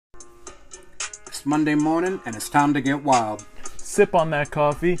It's Monday morning and it's time to get wild. Sip on that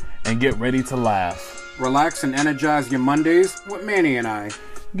coffee and get ready to laugh. Relax and energize your Mondays with Manny and I.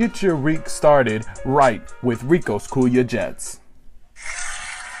 Get your week started right with Rico's Cool Your Jets.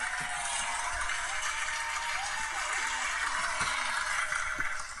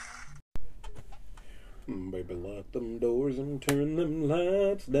 Baby, lock them doors and turn them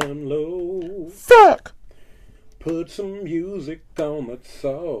lights down low. Fuck! Put some music on that's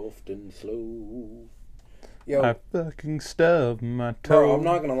soft and slow. Yo, I fucking stubbed my toe. bro, I'm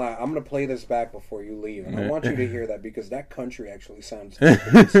not gonna lie. I'm gonna play this back before you leave, and I want you to hear that because that country actually sounds good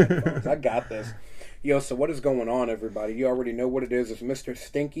in these headphones. I got this. Yo, so what is going on, everybody? You already know what it is. It's Mr.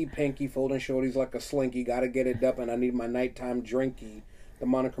 Stinky Pinky folding shorties like a slinky. Gotta get it up, and I need my nighttime drinky. The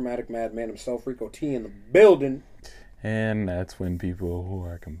monochromatic madman himself, Rico T, in the building. And that's when people who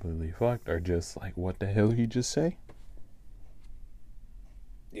are completely fucked are just like, what the hell did he just say?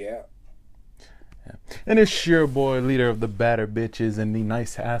 Yeah. And it's your boy, leader of the batter bitches and the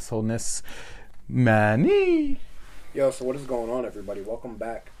nice assholeness, Manny. Yo, so what is going on, everybody? Welcome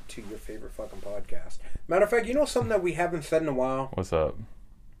back to your favorite fucking podcast. Matter of fact, you know something that we haven't said in a while? What's up?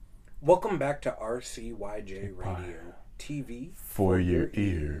 Welcome back to RCYJ Radio TV For your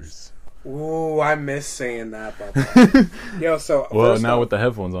ears. Ooh, I miss saying that, Papa. Yo, so Well, now with the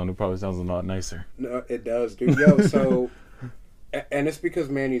headphones on, it probably sounds a lot nicer. No, it does, dude. Yo, so and it's because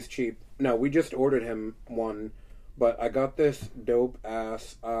Manny's cheap. No, we just ordered him one, but I got this dope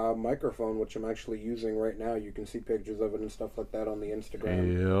ass microphone, which I'm actually using right now. You can see pictures of it and stuff like that on the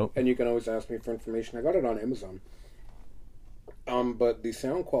Instagram. Yep. And you can always ask me for information. I got it on Amazon. But the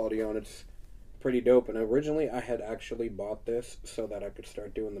sound quality on it's pretty dope. And originally I had actually bought this so that I could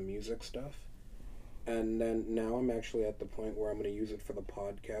start doing the music stuff. And then now I'm actually at the point where I'm going to use it for the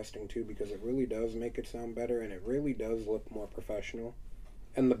podcasting too, because it really does make it sound better and it really does look more professional.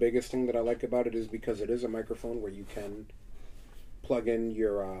 And the biggest thing that I like about it is because it is a microphone where you can plug in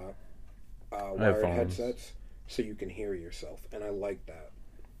your wired headsets so you can hear yourself. And I like that.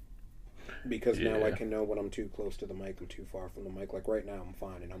 Because now I can know when I'm too close to the mic and too far from the mic. Like right now I'm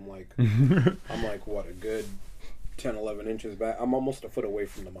fine and I'm like, what, a good 10, 11 inches back? I'm almost a foot away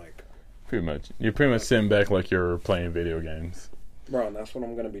from the mic. Pretty much. You're pretty much sitting back like you're playing video games. Bro, and that's what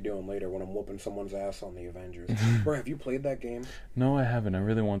I'm going to be doing later when I'm whooping someone's ass on the Avengers. Bro, have you played that game? No, I haven't. I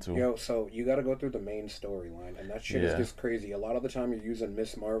really want to. Yo, so you got to go through the main storyline, and that shit is just crazy. A lot of the time you're using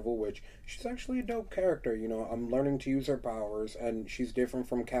Miss Marvel, which she's actually a dope character. You know, I'm learning to use her powers, and she's different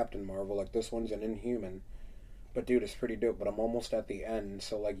from Captain Marvel. Like, this one's an Inhuman. But, dude, it's pretty dope. But I'm almost at the end,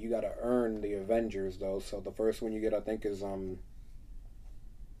 so, like, you got to earn the Avengers, though. So the first one you get, I think, is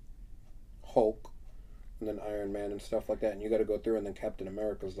Hulk. And then Iron Man and stuff like that, and you got to go through, and then Captain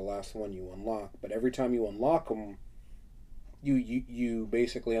America's the last one you unlock. But every time you unlock them, you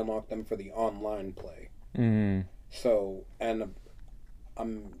basically unlock them for the online play. Mm. So, and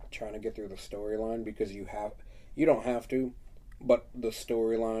I'm trying to get through the storyline because you don't have to, but the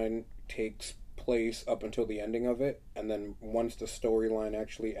storyline takes place up until the ending of it, and then once the storyline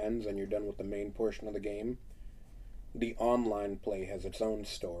actually ends and you're done with the main portion of the game, the online play has its own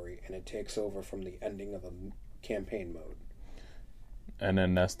story, and it takes over from the ending of the campaign mode. And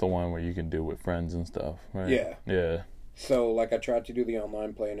then that's the one where you can do with friends and stuff, right? Yeah. Yeah. So, like, I tried to do the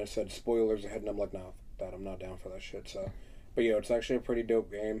online play, and it said spoilers ahead, and I'm like, nah, I'm not down for that shit, so. But, yo, it's actually a pretty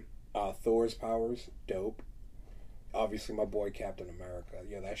dope game. Thor's powers, dope. Obviously, my boy Captain America.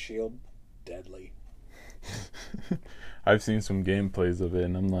 Yo, that shield, deadly. I've seen some gameplays of it,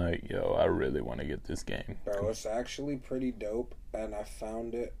 and I'm like, yo, I really want to get this game. Bro, it's actually pretty dope, and I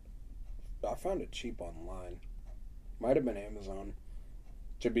found it cheap online. Might have been Amazon,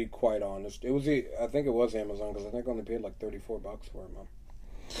 to be quite honest. I think it was Amazon, because I think I only paid like $34 for it, man.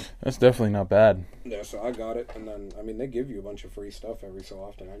 That's definitely not bad. Yeah, so I got it, and then, I mean, they give you a bunch of free stuff every so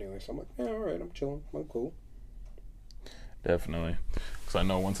often anyway, so I'm like, yeah, alright, I'm chilling, I'm cool. Definitely. Because I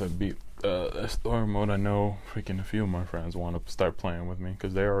know once I beat that story mode, I know freaking a few of my friends want to start playing with me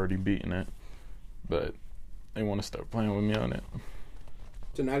because they're already beating it. But they want to start playing with me on it.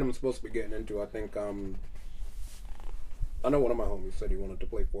 Tonight I'm supposed to be getting into, I think, I know one of my homies said he wanted to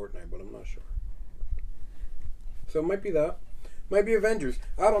play Fortnite, but I'm not sure. So it might be that. Might be Avengers.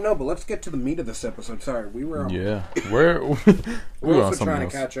 I don't know, but let's get to the meat of this episode. Sorry, we were... yeah. we're also trying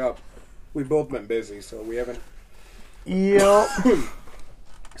else. to catch up. We've both been busy, so we haven't... Yep.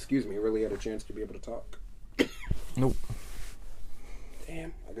 Excuse me, really had a chance to be able to talk. Nope.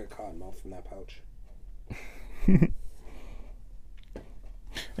 Damn, I got cotton mouth from that pouch.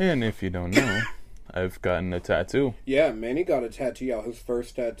 And if you don't know, I've gotten a tattoo. Yeah, Manny got a tattoo out, his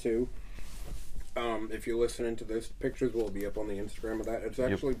first tattoo. If you're listening to this, pictures will be up on the Instagram of that. It's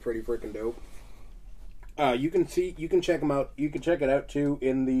actually pretty freaking dope. You can check them out. You can check it out too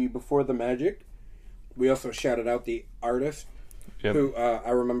in the Before the Magic. We also shouted out the artist who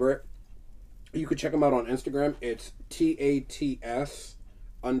I remember it. You can check them out on Instagram. It's TATS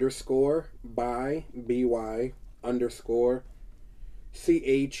 _by BY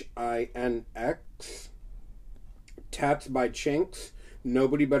 _CHINX Tats by Chinks.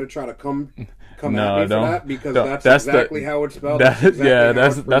 Nobody better try to come at me for that because that's exactly how it's spelled.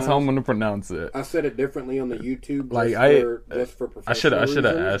 That's how I'm gonna pronounce it. I said it differently on the YouTube just for professional I should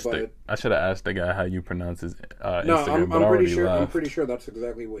have reasons, asked it. I should have asked the guy how you pronounce his No, Instagram. I'm pretty sure that's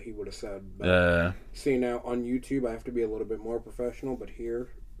exactly what he would have said. But see, now on YouTube I have to be a little bit more professional, but here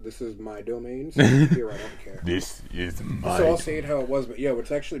this is my domain, so here I don't care. This is my. So I'll say it how it was, but yeah,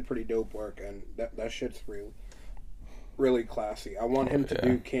 it's actually pretty dope work, and that shit's really classy. I want him to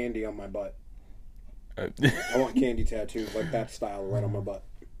do candy on my butt. I want candy tattoos like that style right on my butt.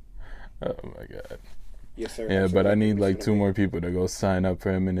 Oh my god. Yes, sir. Yeah, but I need like 2 more people to go sign up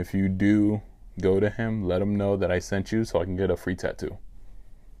for him, and if you do go to him, let him know that I sent you so I can get a free tattoo.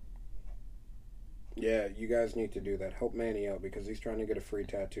 Yeah, you guys need to do that. Help Manny out because he's trying to get a free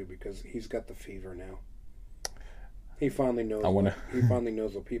tattoo because he's got the fever now. He finally knows. He finally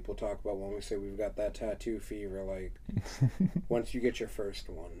knows what people talk about when we say we've got that tattoo fever. Like, once you get your first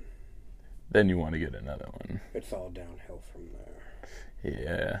one, then you want to get another one. It's all downhill from there.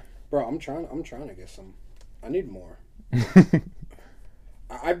 Yeah, bro. I'm trying to get some. I need more.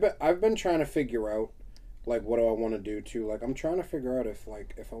 I've been trying to figure out like what do I want to do too. Like I'm trying to figure out if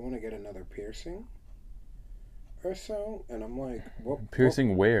I want to get another piercing or so, and I'm like, what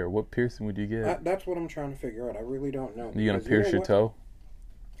piercing? Where? What piercing would you get? That's what I'm trying to figure out. I really don't know. You gonna pierce your toe?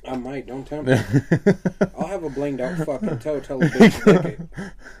 I might. Don't tempt me. I'll have a blinged out fucking toe. Tell a bitch to lick it.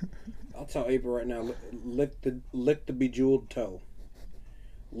 I'll tell April right now. Lick the bejeweled toe.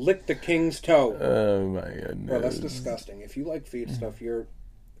 Lick the king's toe. Oh my goodness. Bro, that's disgusting. If you like feet stuff,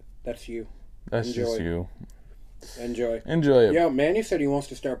 that's you. That's Enjoy. just you. Enjoy it. Yo, Manny said he wants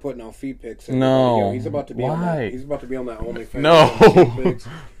to start putting out feet pics. No. Yo, he's about to be on that. He's about to be on that OnlyFans. No,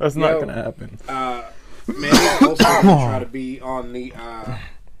 that's not gonna happen. Manny's also gonna try to be on the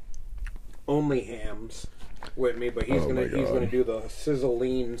OnlyHams with me, but he's gonna do the sizzle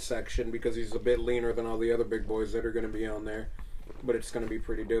lean section because he's a bit leaner than all the other big boys that are gonna be on there. But it's gonna be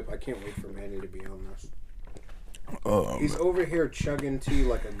pretty dope. I can't wait for Manny to be on this. He's over here chugging tea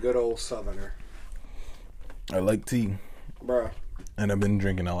like a good old Southerner. I like tea. Bruh. And I've been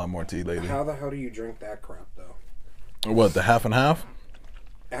drinking a lot more tea lately. How the hell do you drink that crap, though? What, the half and half?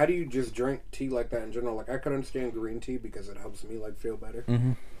 How do you just drink tea like that in general? Like, I could understand green tea because it helps me, like, feel better.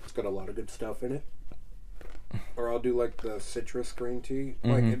 Mm-hmm. It's got a lot of good stuff in it. Or I'll do, like, the citrus green tea. Mm-hmm.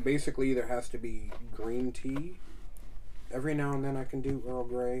 Like, it basically either has to be green tea. Every now and then I can do Earl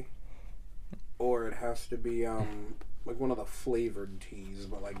Grey. Or it has to be, like, one of the flavored teas,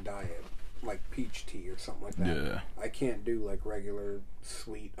 but, like, diet. Like peach tea or something like that. Yeah. I can't do like regular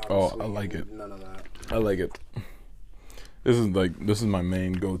sweet. I like it. None of that. I like it. This is my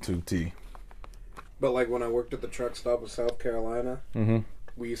main go-to tea. But like when I worked at the truck stop in South Carolina, mm-hmm.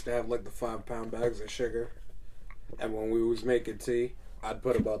 we used to have like the 5-pound bags of sugar, and when we was making tea, I'd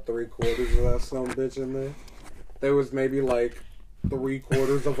put about 3/4 of that some bitch in there. There was maybe like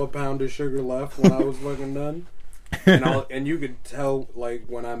 3/4 of a pound of sugar left when I was fucking done, and you could tell like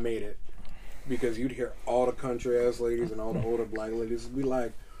when I made it. Because you'd hear all the country ass ladies and all the older black ladies be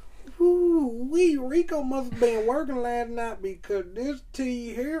like, "Ooh, Rico must have been working last night because this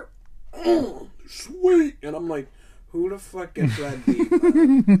tea here, sweet." And I'm like, "Who the fuck gets that deep?"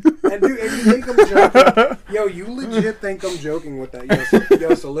 Man? And dude, and you think I'm joking? Yo, you legit think I'm joking with that?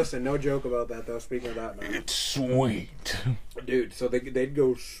 Yo, so listen, no joke about that though. Speaking of that, man, it's sweet, dude. So they'd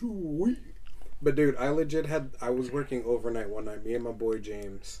go sweet, but dude, I was working overnight one night. Me and my boy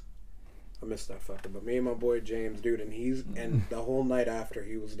James. I missed that fucker, but me and my boy James, dude, and the whole night after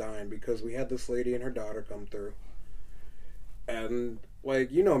he was dying because we had this lady and her daughter come through, and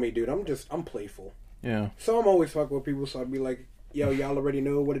like you know me, dude, I'm playful, yeah. So I'm always fucking with people, so I'd be like, yo, y'all already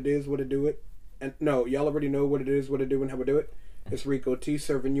know what it is, what to do it, and no, y'all already know what it is, what to do, and how to do it. It's Rico T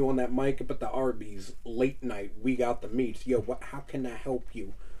serving you on that mic up at the Arby's late night. We got the meats, yo. How can I help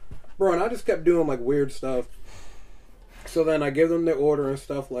you, bro? And I just kept doing like weird stuff. So then I give them their order and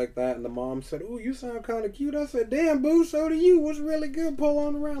stuff like that, and the mom said, "Ooh, you sound kind of cute." I said, "Damn, boo, so do you. What's really good? Pull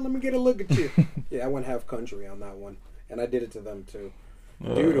on around. Let me get a look at you." Yeah, I went half country on that one, and I did it to them too.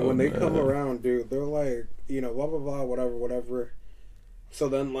 Dude, and when they come around, dude, they're like, you know, blah, blah, blah, whatever. So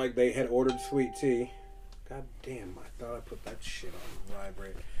then, like, they had ordered sweet tea. God damn, I thought I put that shit on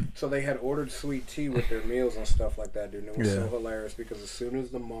vibrate. So they had ordered sweet tea with their meals and stuff like that, dude, and it was so hilarious because as soon as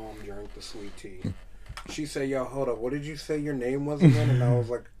the mom drank the sweet tea, She said, yo, hold up, what did you say your name was again? And I was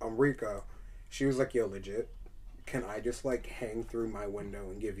like, I'm Rico. She was like, yo, legit, can I just, like, hang through my window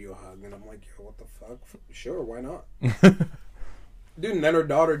and give you a hug? And I'm like, yo, what the fuck? Sure, why not? Dude, and then her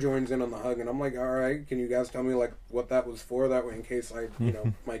daughter joins in on the hug, and I'm like, all right, can you guys tell me, like, what that was for? That way, in case I,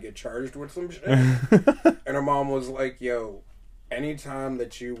 might get charged with some shit. And her mom was like, yo, anytime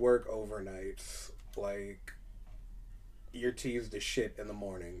that you work overnights, like, your tea is the shit in the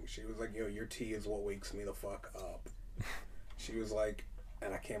morning. She was like, yo, your tea is what wakes me the fuck up. She was like,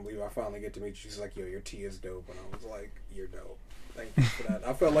 and I can't believe I finally get to meet you. She's like, yo, your tea is dope. And I was like, you're dope. Thank you for that.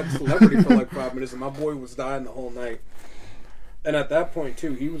 I felt like a celebrity for like 5 minutes, and my boy was dying the whole night. And at that point,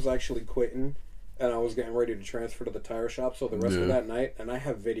 too, he was actually quitting, and I was getting ready to transfer to the tire shop. So the rest of that night, and I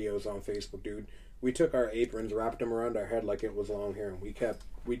have videos on Facebook, dude. We took our aprons, wrapped them around our head like it was long hair, and we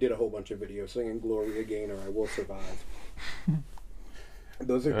did a whole bunch of videos singing Gloria Gaynor, I Will Survive.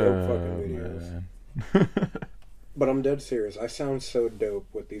 Those are dope fucking videos. But I'm dead serious. I sound so dope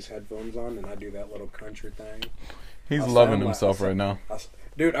with these headphones on, and I do that little country thing. He's loving himself right now.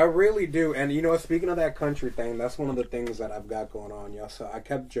 Dude, I really do. And, speaking of that country thing, that's one of the things that I've got going on, y'all. So I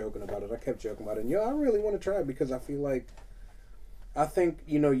kept joking about it. And, I really want to try it because I think,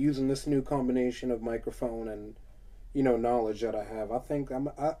 using this new combination of microphone and, knowledge that I have, I think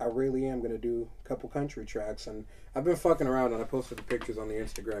I really am going to do a couple country tracks. And I've been fucking around, and I posted the pictures on the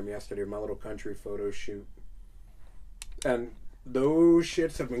Instagram yesterday of my little country photo shoot. And those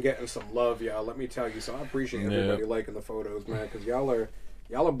shits have been getting some love, y'all. Let me tell you. So I appreciate everybody liking the photos, man, because y'all are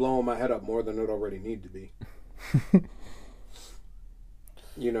blowing my head up more than it already need to be.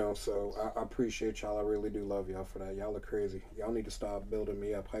 So I appreciate y'all. I really do love y'all for that. Y'all are crazy. Y'all need to stop building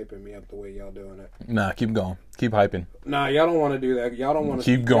me up, hyping me up the way y'all doing it. Nah, keep going. Keep hyping. Nah, y'all don't want to do that. Y'all don't want to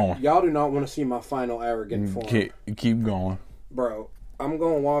keep going. Y'all do not want to see my final arrogant form. Keep going. Bro, I'm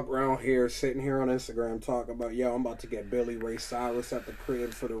going to walk around here, sitting here on Instagram, talking about, I'm about to get Billy Ray Cyrus at the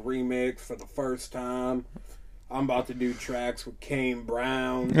crib for the remix for the first time. I'm about to do tracks with Kane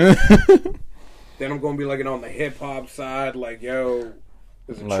Brown. Then I'm going to be like on the hip-hop side, like, yo,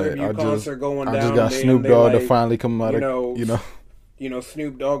 there's a tribute concert going down. I just got Snoop Dogg to finally come out of,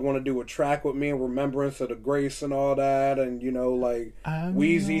 Snoop Dogg want to do a track with me in remembrance of the Grace and all that. And,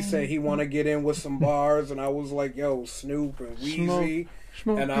 Weezy said he want to get in with some bars. And I was like, yo, Snoop and Weezy.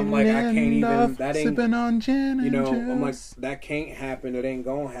 And I'm like, I can't even, that ain't, on gin and I'm like, that can't happen. It ain't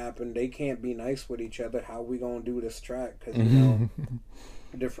gonna happen. They can't be nice with each other. How we gonna do this track? Because,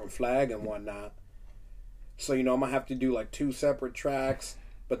 different flag and whatnot. So, I'm gonna have to do like 2 separate tracks.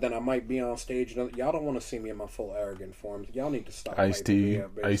 But then I might be on stage. Y'all don't want to see me in my full arrogant forms. Y'all need to stop.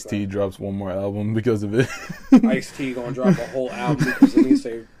 Ice-T drops one more album because of it. Ice-T gonna drop a whole album because at least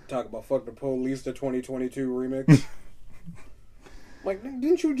they talk about Fuck the Police, the 2022 remix. Like,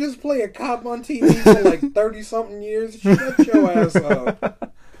 didn't you just play a cop on TV for like 30-something years? Shut your ass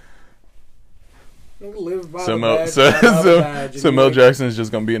up. Live by the badge. Samuel Jackson's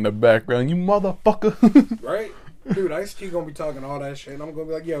just gonna be in the background. You motherfucker. Right? Dude, Ice-T gonna be talking all that shit, and I'm gonna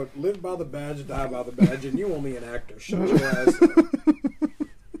be like, yo, live by the badge, die by the badge, and you only an actor. Shut your ass up.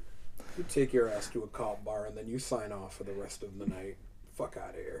 You take your ass to a cop bar, and then you sign off for the rest of the night. Fuck out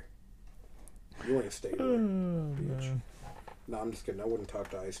of here. You ain't staying there, bitch. No, I'm just kidding. I wouldn't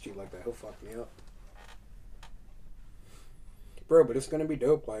talk to Ice-T like that. He'll fuck me up. Bro, but it's gonna be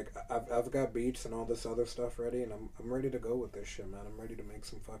dope. Like, I've got beats and all this other stuff ready, and I'm ready to go with this shit, man. I'm ready to make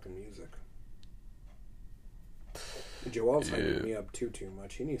some fucking music. Joel's hyping me up too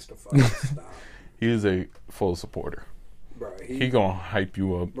much. He needs to fucking stop. He is a full supporter. Bro, he gonna hype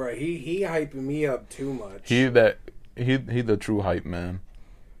you up. Bro, he hyping me up too much. He the true hype man.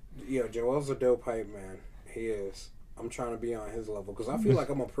 Yo, Joel's a dope hype man. He is. I'm trying to be on his level because I feel like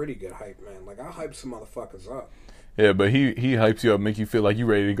I'm a pretty good hype man. Like, I hype some motherfuckers up. Yeah, but he hypes you up, make you feel like you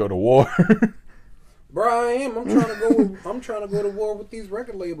ready to go to war. Bro, I am. I'm trying to go to war with these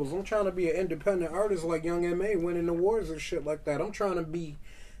record labels. I'm trying to be an independent artist like Young M.A. winning awards and shit like that. I'm trying to be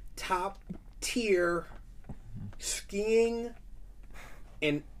top tier skiing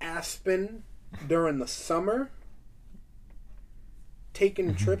in Aspen during the summer.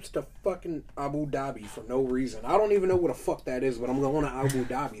 Taking trips to fucking Abu Dhabi for no reason. I don't even know what the fuck that is, but I'm going to Abu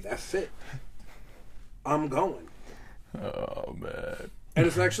Dhabi. That's it. I'm going. Oh, man. And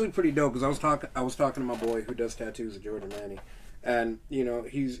it's actually pretty dope because I was talking to my boy who does tattoos at Jordan Manny, and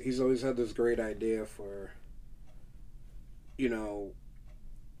he's always had this great idea for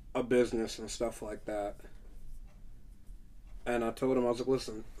a business and stuff like that. And I told him, I was like,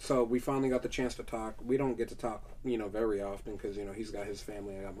 listen, so we finally got the chance to talk. We don't get to talk, very often because, he's got his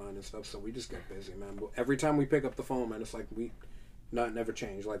family, I got mine and stuff. So we just get busy, man. But every time we pick up the phone, man, it's like Not never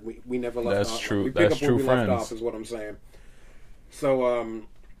changed. Like we never left That's off. true. We pick That's up where true we friends. left off is what I'm saying. So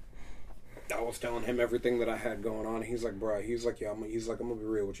I was telling him everything that I had going on. He's like, bro, he's like, I'm gonna be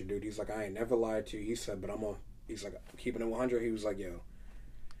real with you, dude. He's like, I ain't never lied to you. He said, but he's like, keeping it 100. He was like, yo,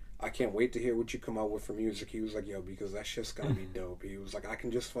 I can't wait to hear what you come out with for music. He was like, yo, because that shit's gonna be dope. He was like, I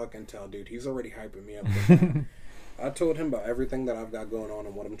can just fucking tell, dude. He's already hyping me up. I told him about everything that I've got going on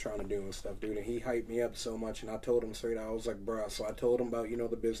and what I'm trying to do and stuff, dude. And he hyped me up so much. And I told him straight out, I was like, bro. So I told him about,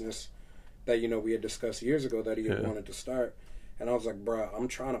 the business that, we had discussed years ago that he had wanted to start. And I was like, bro, I'm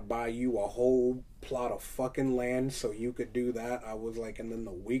trying to buy you a whole plot of fucking land so you could do that. I was like, and then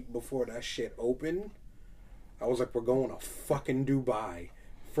the week before that shit opened, I was like, we're going to fucking Dubai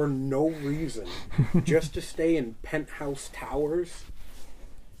for no reason. Just to stay in penthouse towers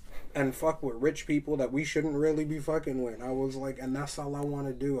and fuck with rich people that we shouldn't really be fucking with. I was like, and that's all I want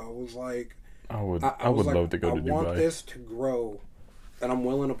to do. I was like, I would love to go to Dubai. I want this to grow, and I'm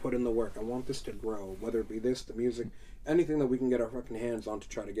willing to put in the work. I want this to grow, whether it be this, the music, anything that we can get our fucking hands on to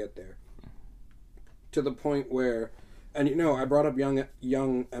try to get there. To the point where, and I brought up young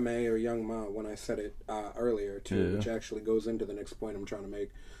MA or young Ma when I said it earlier too, which actually goes into the next point I'm trying to make.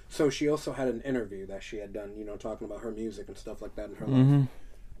 So she also had an interview that she had done, talking about her music and stuff like that in her life.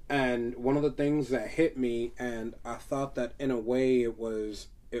 And one of the things that hit me, and I thought that in a way it was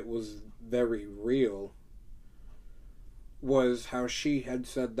very real, was how she had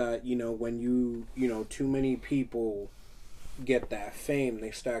said that, when too many people get that fame,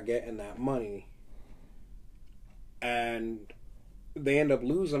 they start getting that money. And they end up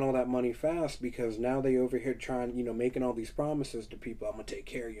losing all that money fast because now they over here trying, making all these promises to people. I'm going to take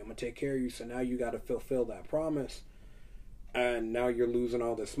care of you. I'm going to take care of you. So now you got to fulfill that promise. And now you're losing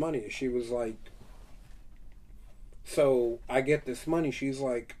all this money. She was like, so I get this money. She's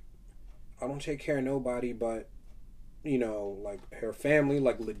like, I don't take care of nobody but, like her family,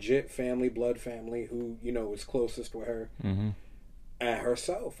 like legit family, blood family, who, is closest with her, and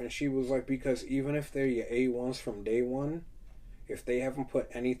herself. And she was like, because even if they're your A1s from day one, if they haven't put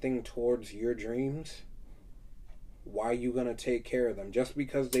anything towards your dreams, why are you gonna take care of them? Just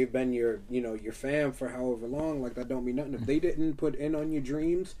because they've been your fam for however long, like that don't mean nothing. If they didn't put in on your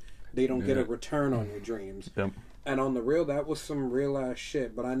dreams, they don't get a return on your dreams. Yep. And on the real, that was some real ass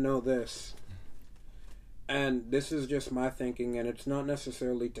shit. But I know this, and this is just my thinking, and it's not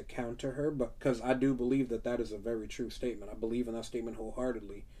necessarily to counter her, but because I do believe that is a very true statement. I believe in that statement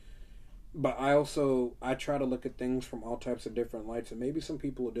wholeheartedly. But I try to look at things from all types of different lights, and maybe some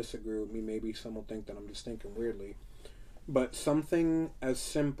people will disagree with me. Maybe some will think that I'm just thinking weirdly. But something as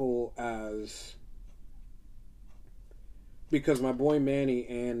simple as, because my boy Manny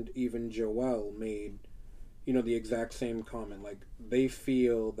and even Joel made, the exact same comment. Like, they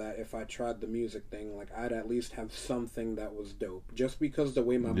feel that if I tried the music thing, like, I'd at least have something that was dope. Just because the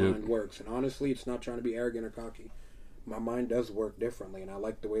way my mind works. And honestly, it's not trying to be arrogant or cocky. My mind does work differently, and I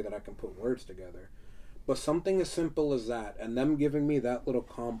like the way that I can put words together. But something as simple as that, and them giving me that little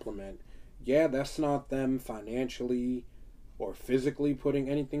compliment, yeah, that's not them financially or physically putting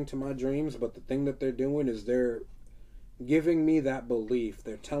anything to my dreams, but the thing that they're doing is they're giving me that belief.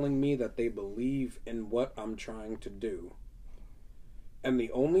 They're telling me that they believe in what I'm trying to do. And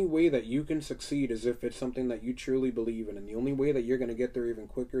the only way that you can succeed is if it's something that you truly believe in. And the only way that you're going to get there even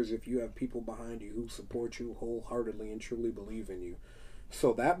quicker is if you have people behind you who support you wholeheartedly and truly believe in you.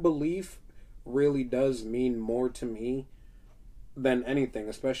 So that belief really does mean more to me than anything,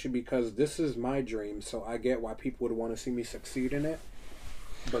 especially because this is my dream. So I get why people would want to see me succeed in it.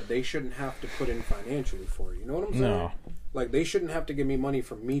 But they shouldn't have to put in financially for it. You know what I'm saying? No. Like, they shouldn't have to give me money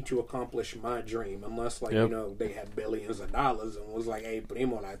for me to accomplish my dream. Unless, like, they had billions of dollars and was like, hey,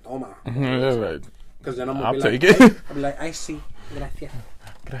 primo, like, toma. Yeah, right. Because then I'm going to be like, hey. I'll be like, I see. Gracias.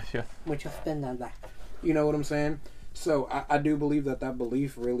 Gracias. Muchas penas. You know what I'm saying? So, I do believe that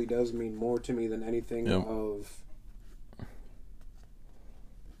belief really does mean more to me than anything of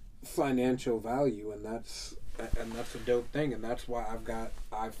financial value. And that's a dope thing, and that's why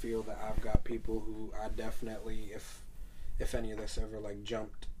I feel that I've got people who I definitely, if any of this ever like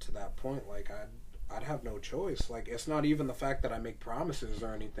jumped to that point, like I'd have no choice. Like, it's not even the fact that I make promises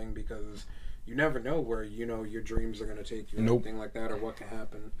or anything, because you never know where your dreams are going to take you, or anything like that, or what can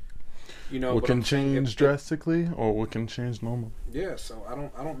happen. What can change drastically, or what can change normal. Yeah, so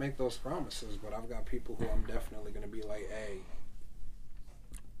I don't make those promises, but I've got people who I'm definitely going to be like, hey,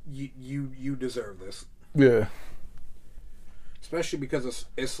 you deserve this. Yeah. Especially because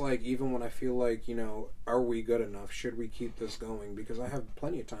it's like, even when I feel like, are we good enough? Should we keep this going? Because I have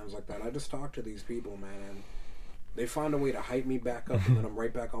plenty of times like that. I just talk to these people, man, and They find a way to hype me back up, and then I'm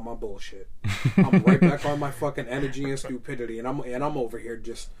right back on my bullshit. I'm right back on my fucking energy and stupidity, and I'm over here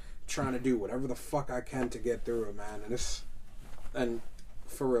just trying to do whatever the fuck I can to get through it, man. And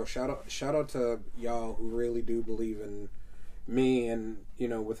for real, shout out to y'all who really do believe in me, and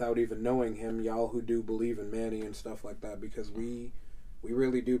without even knowing him, y'all who do believe in Manny and stuff like that, because we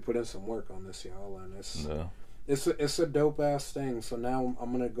really do put in some work on this, y'all, and it's a dope ass thing. So now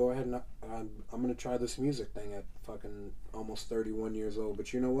I'm gonna go ahead and I'm gonna try this music thing at fucking almost 31 years old.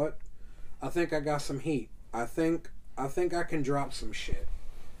 But you know what? I think I got some heat. I think I can drop some shit.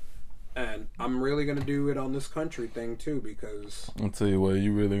 And I'm really gonna do it on this country thing too, because I'll tell you what,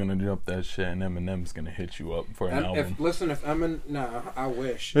 you really gonna drop that shit, and Eminem's gonna hit you up for an album. If Eminem, nah, I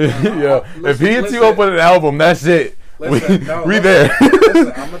wish. If he hits you up with an album, that's it. We there.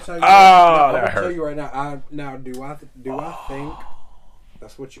 Listen, I'm gonna tell you. I'm gonna tell you right now. Do I think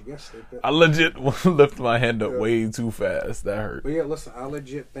that's what you guessed? Stupid. I legit lift my hand up way too fast. That hurt. But yeah, listen, I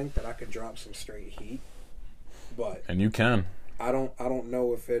legit think that I could drop some straight heat, and you can. I don't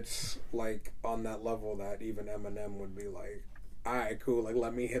know if it's like on that level that even Eminem would be like, alright, cool, like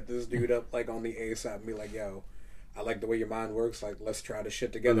let me hit this dude up like on the ASAP and be like, yo, I like the way your mind works, like let's try this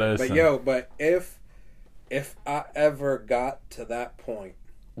shit together. Listen. But if I ever got to that point,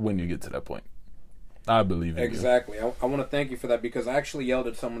 when you get to that point, I believe in exactly. I want to thank you for that, because I actually yelled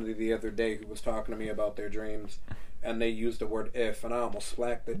at somebody the other day who was talking to me about their dreams, and they used the word "if," and I almost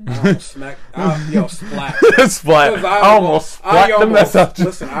slacked it. I almost smacked. Splat. Splat. I almost splat the mess out.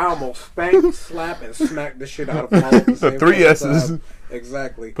 Listen, I almost spanked, slap, and smacked the shit out of them all at the same the three S's.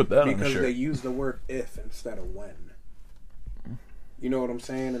 Exactly. Put that on the because shirt. they used the word "if" instead of "when." You know what I'm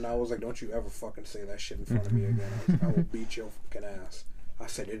saying? And I was like, "Don't you ever fucking say that shit in front of me again. I will beat your fucking ass." I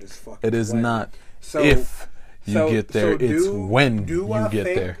said, "It is fucking." It is when. not if you get there. It's when you get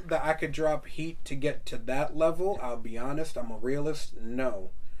there. Do I think that I could drop heat to get to that level? I'll be honest. I'm a realist. No.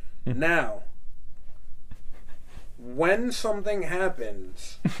 Now, when something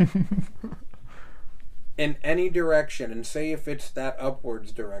happens in any direction, and say if it's that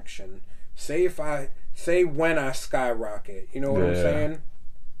upwards direction, say when I skyrocket, you know what I'm saying?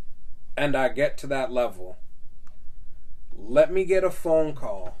 And I get to that level, let me get a phone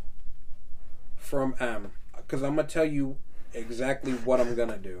call from M, because I'm going to tell you exactly what I'm going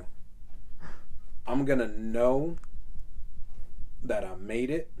to do. I'm going to know that I made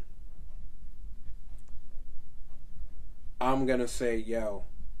it. I'm going to say, yo,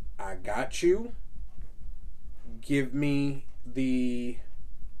 I got you. Give me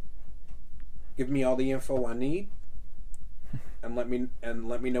all the info I need, and let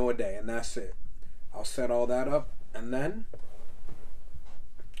me know a day, and that's it. I'll set all that up, and then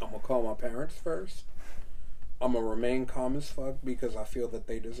I'm gonna call my parents first. I'm gonna remain calm as fuck, because I feel that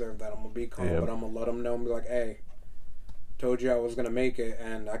they deserve that. I'm gonna be calm, but I'm gonna let them know and be like, hey, told you I was gonna make it,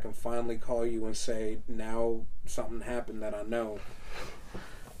 and I can finally call you and say, now something happened that I know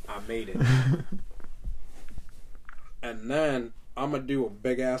I made it. And then I'm gonna do a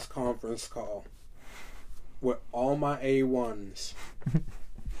big ass conference call with all my A1s, and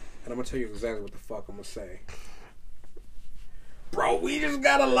I'm gonna tell you exactly what the fuck I'm gonna say. Bro, we just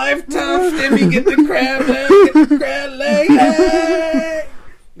got a lifetime stimmy. Get the crab leg, hey!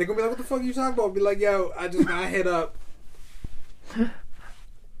 They're gonna be like, what the fuck are you talking about? Be like, yo, I just got hit up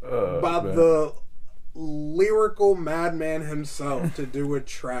by the lyrical madman himself to do a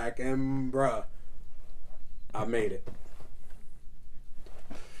track, and bruh, I made it.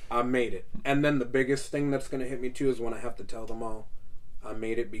 And then the biggest thing that's going to hit me too is when I have to tell them all, I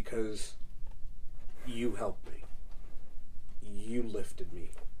made it because you helped me. You lifted me.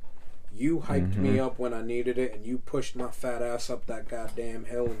 You hyped me up when I needed it, and you pushed my fat ass up that goddamn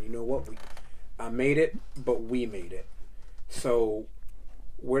hill, and you know what? I made it, but we made it. So,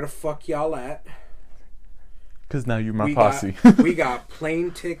 where the fuck y'all at? Because now you're my posse. We got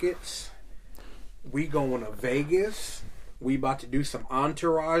plane tickets. We going to Vegas. We about to do some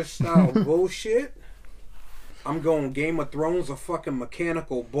Entourage style bullshit. I'm going Game of Thrones, a fucking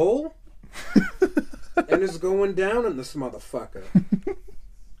mechanical bull. And it's going down in this motherfucker.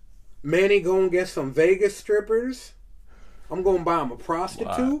 Manny going to get some Vegas strippers. I'm going to buy him a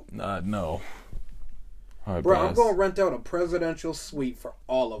prostitute. No. All right, bro, I'm going to rent out a presidential suite for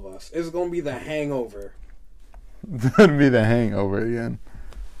all of us. It's going to be the Hangover. That'd be the Hangover again.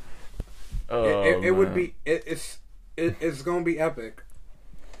 It would be. It's gonna be epic.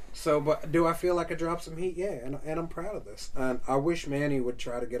 So, but do I feel like I dropped some heat? Yeah, and I'm proud of this. And I wish Manny would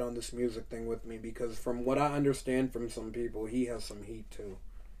try to get on this music thing with me, because from what I understand from some people, he has some heat too.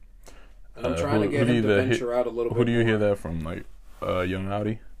 And I'm trying to get him to venture out a little bit. Who do you hear that from? Like, Young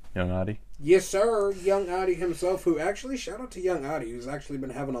Audi? Young Adi. Yes, sir. Young Adi himself, who actually, shout out to Young Adi, who's actually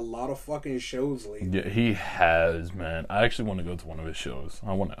been having a lot of fucking shows lately. Yeah, he has, man. I actually want to go to one of his shows.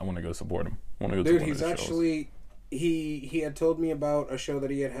 I want to go support him. I want to go to one He's of his actually, he had told me about a show that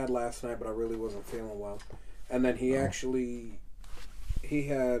he had last night, but I really wasn't feeling well. And then he had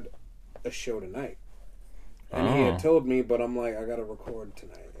a show tonight. And he had told me, but I'm like, I got to record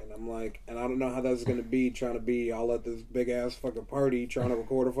tonight. And I'm like, and I don't know how that's going to be, trying to be all at this big-ass fucking party, trying to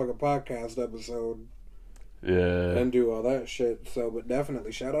record a fucking podcast episode. Yeah. And do all that shit. So, but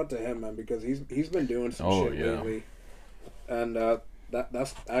definitely, shout out to him, man, because he's been doing some shit lately. And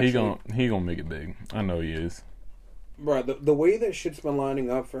that's actually... He gonna make it big. I know he is. Bro, the way that shit's been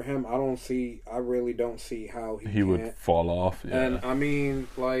lining up for him, I really don't see how he would fall off. Yeah. And, I mean,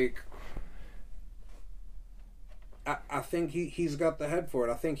 like... I think he's got the head for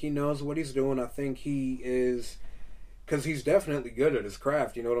it. I think he knows what he's doing. I think he is... Because he's definitely good at his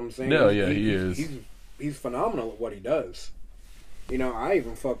craft, you know what I'm saying? Yeah, he is. He's phenomenal at what he does. You know, I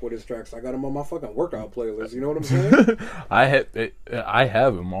even fuck with his tracks. I got him on my fucking workout playlist, you know what I'm saying? I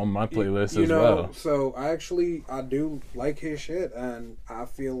have him on my playlist as well. So, I do like his shit, and I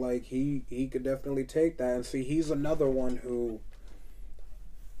feel like he could definitely take that. And see, he's another one who...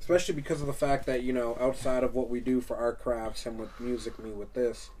 Especially because of the fact that, you know, outside of what we do for our crafts and with music, me with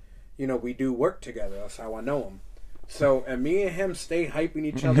this, you know, we do work together. That's how I know him. So, and me and him stay hyping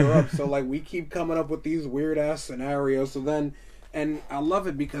each other up. So, like, we keep coming up with these weird-ass scenarios. So then, and I love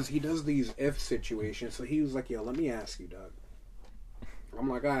it because he does these if situations. So he was like, yo, let me ask you, Doug. I'm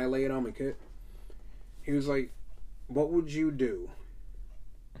like, all right, lay it on me, kid. He was like, what would you do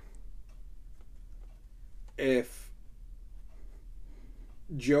if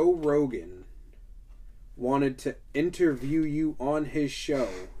Joe Rogan wanted to interview you on his show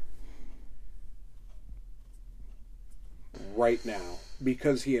right now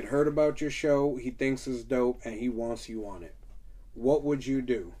because he had heard about your show, he thinks it's dope, and he wants you on it? What would you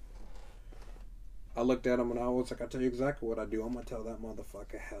do? I looked at him and I was like, I'll tell you exactly what I do. I'm going to tell that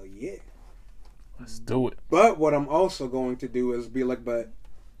motherfucker, hell yeah. Let's do it. But what I'm also going to do is be like, but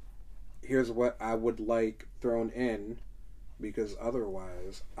here's what I would like thrown in, because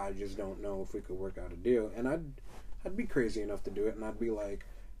otherwise I just don't know if we could work out a deal. And I'd be crazy enough to do it, and I'd be like,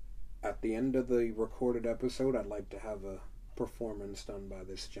 at the end of the recorded episode, I'd like to have a performance done by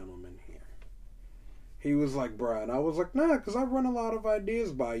this gentleman here. He was like, bruh, and I was like, nah, because I run a lot of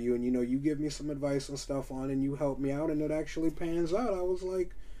ideas by you, and, you know, you give me some advice and stuff on, and you help me out, and it actually pans out. I was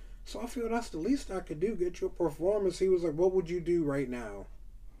like, so I feel that's the least I could do, get you a performance. He was like, what would you do right now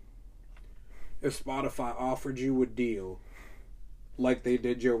if Spotify offered you a deal like they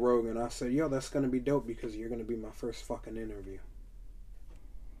did Joe Rogan? I said, yo, that's going to be dope because you're going to be my first fucking interview.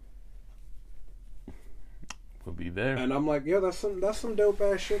 We'll be there. And I'm like, yo, that's some dope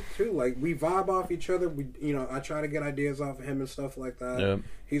ass shit too. Like, we vibe off each other. We, you know, I try to get ideas off of him and stuff like that. Yep.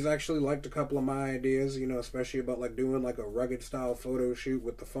 He's actually liked a couple of my ideas, you know, especially about like doing like a rugged style photo shoot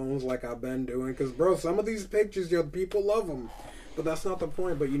with the phones like I've been doing. Because, bro, some of these pictures, yo, people love them. But that's not the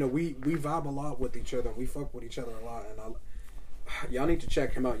point. But, you know, we vibe a lot with each other. We fuck with each other a lot. And y'all need to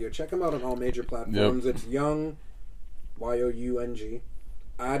check him out. Yo, check him out on all major platforms. Yep. It's Young, Young.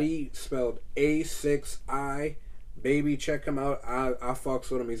 Adi, spelled A6I. Baby, check him out. I fucks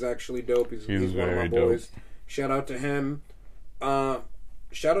with him. He's actually dope. He's one of my boys. Dope. Shout out to him.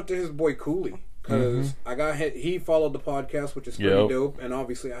 Shout out to his boy Cooley. Because I got hit. He followed the podcast, which is pretty dope. And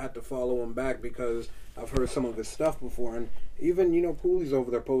obviously I had to follow him back because I've heard some of his stuff before. And even, you know, Cooley's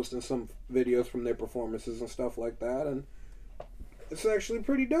over there posting some videos from their performances and stuff like that. And it's actually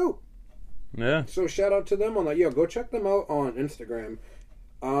pretty dope. Yeah. So shout out to them on that. Yo, go check them out on Instagram.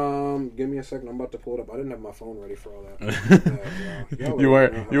 Give me a second. I'm about to pull it up. I didn't have my phone ready for all that. You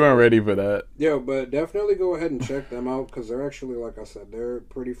weren't ready for that. Yeah, but definitely go ahead and check them out because they're actually, like I said, they're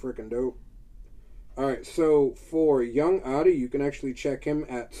pretty freaking dope. All right, so for Young Adi, you can actually check him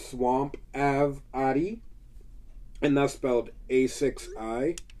at Swamp Av Adi, and that's spelled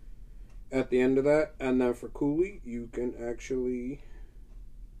A6I at the end of that. And then for Cooley, you can actually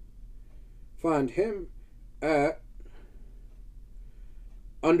find him at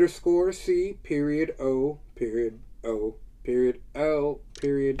 _C_O_L_E_Y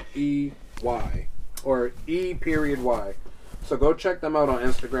or E_Y. So go check them out on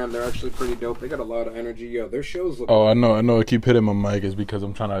Instagram. They're actually pretty dope. They got a lot of energy. Yo, their shows look... Oh, I know. I keep hitting my mic is because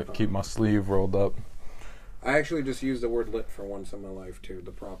I'm trying to keep my sleeve rolled up. I actually just used the word lit for once in my life, too,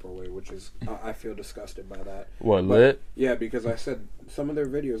 the proper way, which is... I feel disgusted by that. What, lit? Yeah, because I said some of their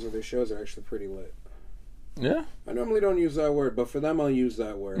videos or their shows are actually pretty lit. Yeah. I normally don't use that word, but for them I'll use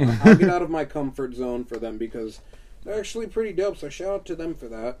that word. I'll get out of my comfort zone for them because They're actually pretty dope, so shout out to them for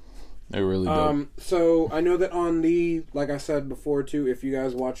that. They're really dope. So I know that on the, like I said before too, if you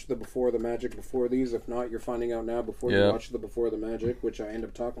guys watched the Before the Magic before these, if not, you're finding out now before you watch the Before the Magic, which I end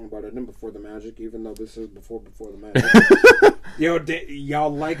up talking about it in Before the Magic, even though this is Before the Magic. Yo,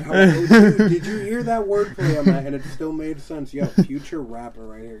 y'all like how did you hear that wordplay on that? And it still made sense. Yo, future rapper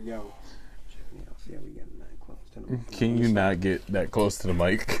right here. Yo, check me out. See how we getting that close to the mic? Can you not get that close to the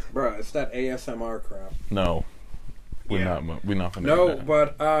mic? Bro, it's that ASMR crap. No. We're not gonna No, do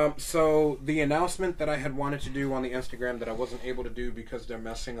that. but so the announcement that I had wanted to do on the Instagram that I wasn't able to do because they're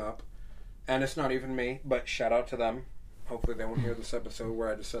messing up, and it's not even me, but shout out to them. Hopefully they won't hear this episode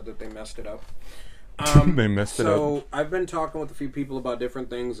where I just said that they messed it up. They messed it up. So I've been talking with a few people about different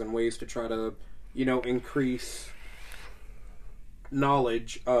things and ways to try to, increase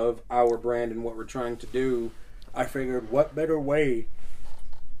knowledge of our brand and what we're trying to do. I figured what better way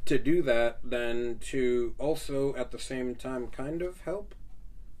to do that than to also at the same time kind of help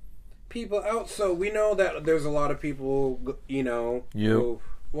people out. So we know that there's a lot of people, who,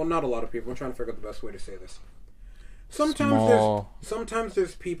 well, not a lot of people. I'm trying to figure out the best way to say this. Sometimes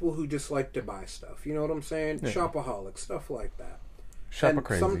there's people who just like to buy stuff. You know what I'm saying? Yeah. Shopaholics, stuff like that. Shopper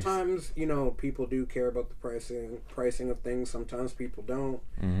crazy. Sometimes, people do care about the pricing of things. Sometimes people don't.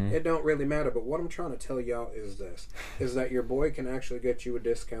 Mm-hmm. It don't really matter. But what I'm trying to tell y'all is this, is that your boy can actually get you a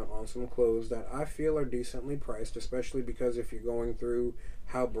discount on some clothes that I feel are decently priced, especially because if you're going through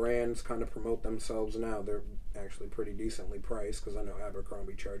how brands kind of promote themselves now, they're actually pretty decently priced, because I know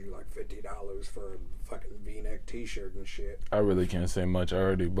Abercrombie charge you like $50 for a fucking V-neck t-shirt and shit. I really can't say much. I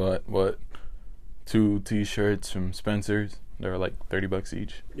already bought, 2 t-shirts from Spencer's. They were like $30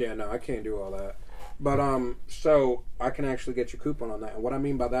 each. Yeah, no, I can't do all that. But, so I can actually get your coupon on that. And what I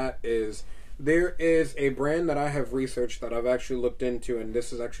mean by that is there is a brand that I have researched that I've actually looked into, and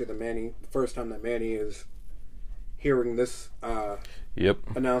this is actually the first time that Manny is hearing this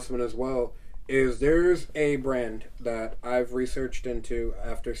announcement as well, is there's a brand that I've researched into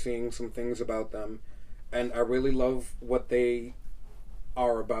after seeing some things about them, and I really love what they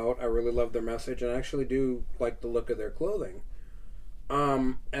are about. I really love their message, and I actually do like the look of their clothing.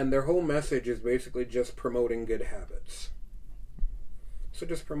 And their whole message is basically just promoting good habits. So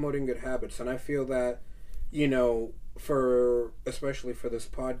just promoting good habits. And I feel that, especially for this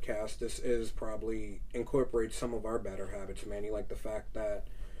podcast, this is probably incorporates some of our better habits, Manny, like the fact that,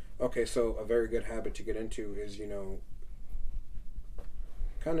 okay, so a very good habit to get into is,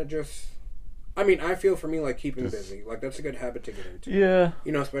 kind of just, I feel for me like keeping busy. Like that's a good habit to get into. Yeah.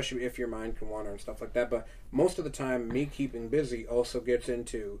 Especially if your mind can wander and stuff like that. But most of the time, me keeping busy also gets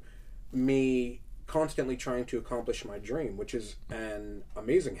into me constantly trying to accomplish my dream, which is an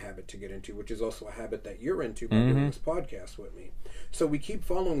amazing habit to get into, which is also a habit that you're into by doing this podcast with me. So we keep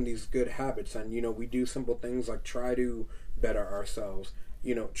following these good habits, and, we do simple things like try to better ourselves,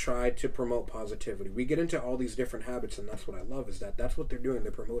 try to promote positivity. We get into all these different habits, and that's what I love, is that that's what they're doing.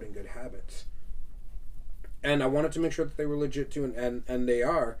 They're promoting good habits. And I wanted to make sure that they were legit too, and they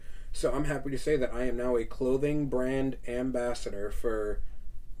are. So I'm happy to say that I am now a clothing brand ambassador for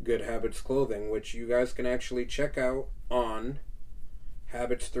Good Habits Clothing, which you guys can actually check out on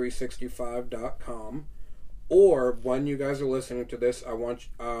habits365.com. Or when you guys are listening to this, I want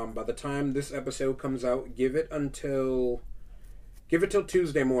by the time this episode comes out, give it till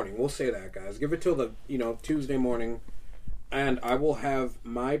Tuesday morning. We'll say that, guys. Give it till the Tuesday morning, and I will have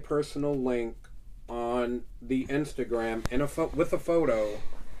my personal link on the Instagram with a photo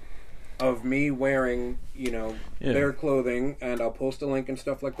of me wearing, their clothing, and I'll post a link and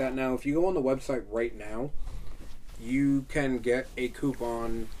stuff like that. Now, if you go on the website right now, you can get a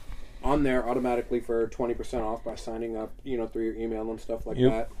coupon on there automatically for 20% off by signing up, through your email and stuff like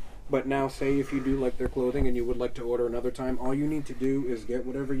that. But now, say if you do like their clothing and you would like to order another time, all you need to do is get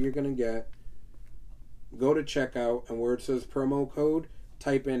whatever you're going to get, go to checkout, and where it says promo code,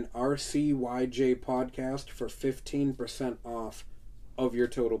 type in RCYJ podcast for 15% off of your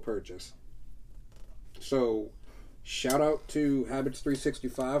total purchase. So, shout out to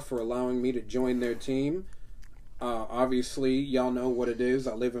Habits365 for allowing me to join their team. Obviously, y'all know what it is.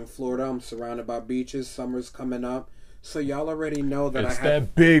 I live in Florida. I'm surrounded by beaches. Summer's coming up. So y'all already know that it's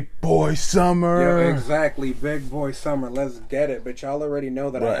that big boy summer. Yeah, exactly, big boy summer. Let's get it. But y'all already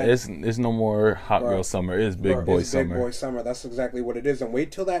know that it's no more hot girl summer. It's big boy summer. Big boy summer. That's exactly what it is. And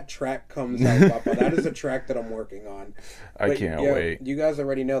wait till that track comes out, Papa. That is a track that I'm working on. I can't wait. You guys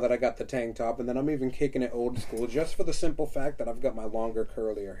already know that I got the tank top, and then I'm even kicking it old school, just for the simple fact that I've got my longer,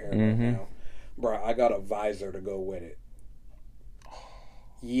 curlier hair right now. Bro, I got a visor to go with it.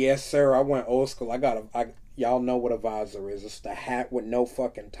 Yes, sir. I went old school. y'all know what a visor is. It's the hat with no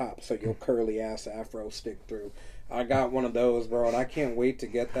fucking top, so your curly ass afro stick through. I got one of those, bro, and I can't wait to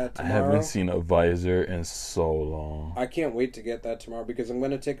get that tomorrow. I haven't seen a visor in so long. I can't wait to get that tomorrow because I'm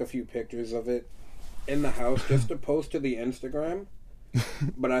going to take a few pictures of it in the house just to post to the Instagram.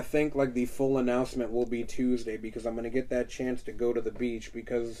 But I think like the full announcement will be Tuesday because I'm going to get that chance to go to the beach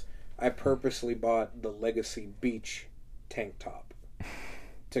because I purposely bought the Legacy Beach tank top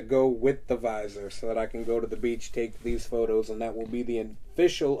to go with the visor so that I can go to the beach, take these photos, and that will be the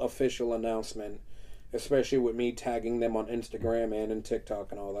official announcement. Especially with me tagging them on Instagram and in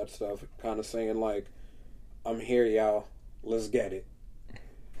TikTok and all that stuff. Kind of saying, like, I'm here, y'all. Let's get it.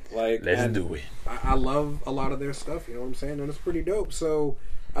 Like, let's do it. I love a lot of their stuff, you know what I'm saying? And it's pretty dope. So,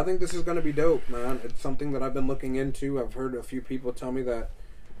 I think this is going to be dope, man. It's something that I've been looking into. I've heard a few people tell me that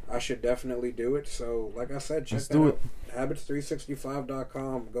I should definitely do it. So, like I said, check that out.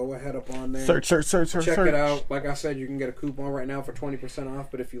 Habits365.com. Go ahead up on there. Search. Check it out. Like I said, you can get a coupon right now for 20%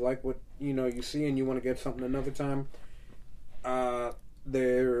 off. But if you like what you see and you want to get something another time,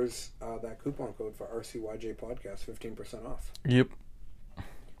 there's that coupon code for RCYJ Podcast, 15% off. Yep.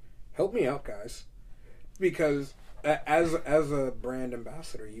 Help me out, guys, because as a brand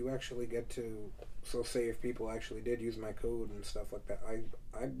ambassador, you actually get to. So say if people actually did use my code and stuff like that,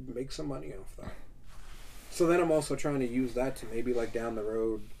 I make some money off that. So then I'm also trying to use that to maybe like down the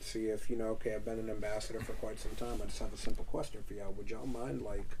road see if okay, I've been an ambassador for quite some time. I just have a simple question for y'all. Would y'all mind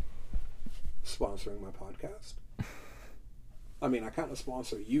like sponsoring my podcast? I mean, I kind of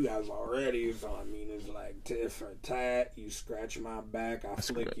sponsor you guys already, so I mean, it's like tit for tat. You scratch my back, I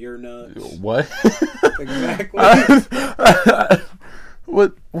flick your nuts. What? Exactly.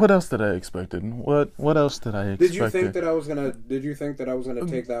 What else did I expected? What else did I expect? Did you think that I was gonna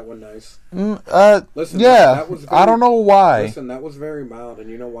take that one nice? Listen, yeah. that was very, I don't know why. Listen, that was very mild, and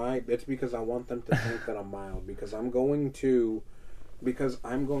you know why? It's because I want them to think that I'm mild. Because I'm going to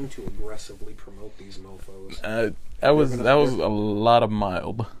aggressively promote these mofos. That was a lot of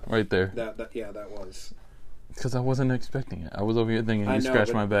mild right there. That was. Because I wasn't expecting it. I was over here thinking, you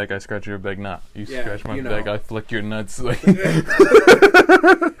scratch my back, I scratch your back. Nah, you scratch my back, I flick your nuts. Like.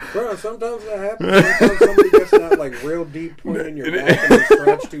 Bro, sometimes that happens. Sometimes somebody gets that like real deep point in your back and they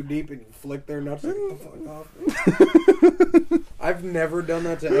scratch too deep and you flick their nuts and get the fuck off. I've never done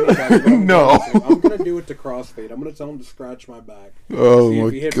that to anybody. No. I'm going to do it to Crossfade. I'm going to tell him to scratch my back. Oh my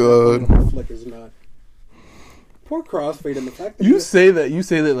God. I'm going to flick his nut. Poor Crossfade, and the fact that you say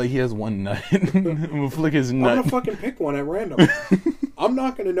that like he has one nut. We'll flick his nut. I'm gonna fucking pick one at random. I'm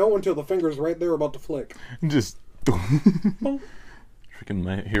not gonna know until the finger's right there about to flick. Just freaking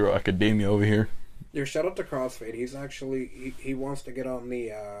My Hero Academia over here. Yeah, shout out to Crossfade. He's actually he wants to get on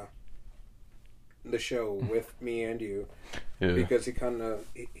the show with me and you because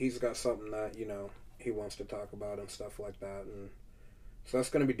he's got something that he wants to talk about and stuff like that and. So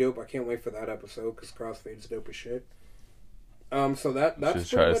that's going to be dope. I can't wait for that episode because Crossfade's dope as shit. So that's just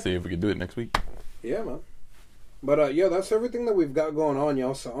try to see if we can do it next week. Yeah, man. But that's everything that we've got going on,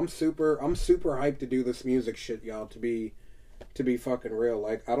 y'all. So I'm super hyped to do this music shit, y'all. To be fucking real.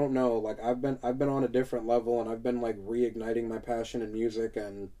 Like I don't know. Like I've been on a different level and I've been like reigniting my passion in music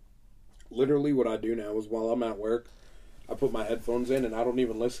and literally what I do now is while I'm at work, I put my headphones in and I don't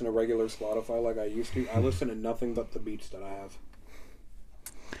even listen to regular Spotify like I used to. I listen to nothing but the beats that I have.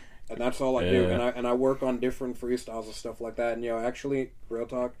 And that's all I do. And I work on different freestyles and stuff like that. And, actually, real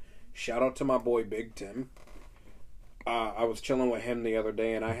talk, shout out to my boy Big Tim. I was chilling with him the other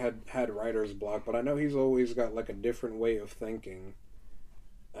day, and I had writer's block. But I know he's always got, like, a different way of thinking.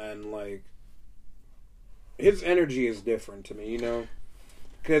 And, like, his energy is different to me,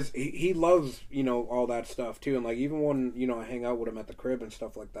 Because he loves, all that stuff, too. And, like, even when, I hang out with him at the crib and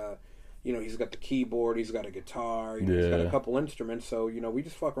stuff like that, he's got the keyboard, he's got a guitar, he's got a couple instruments, so, we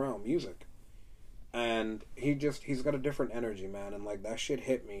just fuck around with music. And he's got a different energy, man, and, like, that shit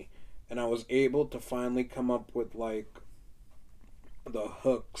hit me. And I was able to finally come up with, like, the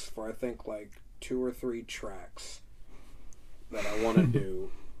hooks for, I think, like, 2 or 3 tracks that I want to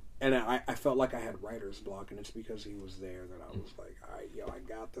do. And I felt like I had writer's block, and it's because he was there that I was like, all right, I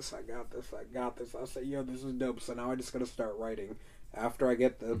got this. I said, this is dope. So now I just got to start writing. After I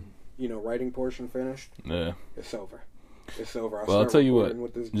get the, writing portion finished, it's over. I'll tell you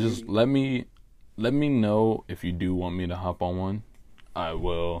what, just let me know if you do want me to hop on one. I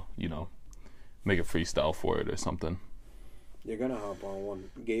will, make a freestyle for it or something. You're gonna hop on one.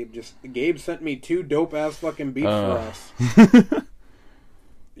 Gabe sent me 2 dope-ass fucking beats for us.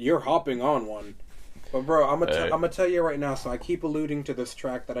 You're hopping on one. But bro, I'm gonna tell you right now. So I keep alluding to this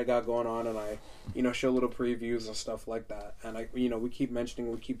track that I got going on, and I, show little previews and stuff like that. And we keep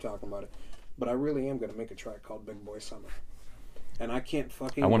mentioning, we keep talking about it. but I really am gonna make a track called Big Boy Summer. And I can't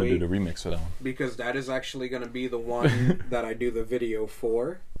fucking I want to wait do the remix for that one. because that is actually gonna be the one that I do the video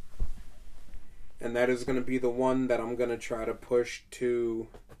for. And that is gonna be the one that I'm gonna try to push to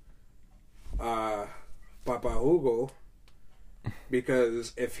Papa Hugo.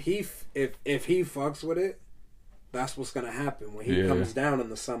 Because if he fucks with it, that's what's gonna happen. When he comes down in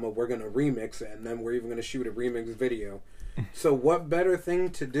the summer, we're gonna remix it, and then we're even gonna shoot a remix video. So what better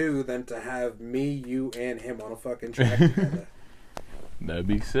thing to do than to have me, you, and him on a fucking track together? That'd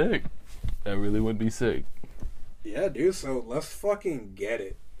be sick. That really would be sick. Yeah, dude. So let's fucking get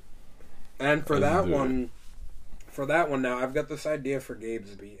it. And for Let's that do one, now I've got this idea for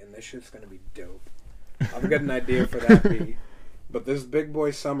Gabe's beat, and this shit's gonna be dope. I've got an idea for that beat. But this Big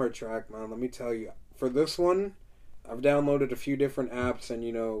Boy Summer track, man, let me tell you. For this one, I've downloaded a few different apps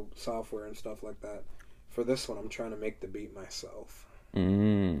and, software and stuff like that. For this one, I'm trying to make the beat myself. I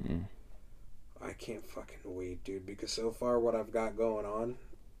can't fucking wait, dude, because so far what I've got going on,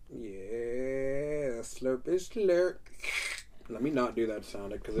 slurp is slurp. Let me not do that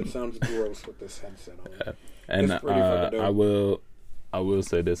sound, because it sounds gross with this headset on. And It's pretty fucking dope. I will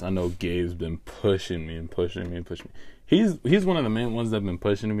say this. I know Gabe's been pushing me. He's one of the main ones that have been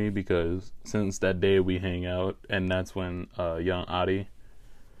pushing me because since that day we hang out, and that's when young Adi,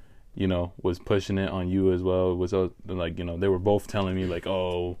 was pushing it on you as well. It was like, they were both telling me like,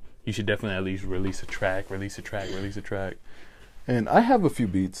 oh, you should definitely at least release a track. And I have a few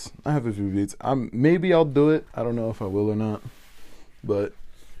beats. Maybe I'll do it. I don't know if I will or not. But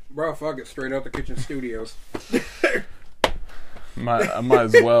Bro, fuck it. Straight out the kitchen studios. I might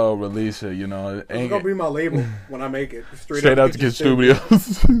as well release it, It's gonna be my label when I make it. Straight out the kitchen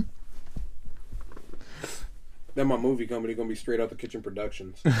studios. Then my movie company gonna be Straight Out the Kitchen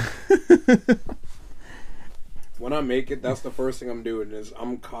Productions. When I make it, that's the first thing I'm doing is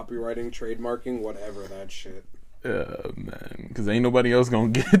I'm copywriting, trademarking, whatever that shit. Yeah, man. Because ain't nobody else gonna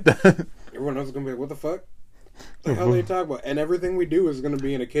get that. Everyone else is gonna be like, what the fuck? The hell are they talking about? And everything we do is gonna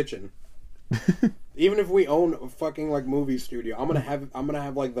be in a kitchen. Even if we own a fucking like movie studio, I'm gonna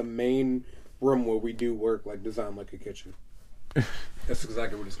have like the main room where we do work like designed like a kitchen. That's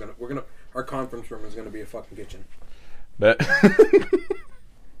exactly what our conference room is gonna be a fucking kitchen.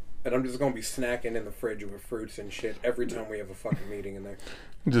 And I'm just gonna be snacking in the fridge with fruits and shit every time we have a fucking meeting in there.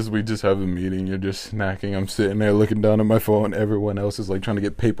 We just have a meeting. You're just snacking. I'm sitting there looking down at my phone. Everyone else is like trying to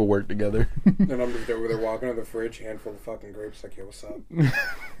get paperwork together. And I'm just over there walking to the fridge, handful of fucking grapes, like, yo, what's up?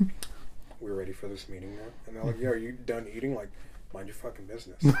 We're ready for this meeting now. And they're like, yo, are you done eating? Like, mind your fucking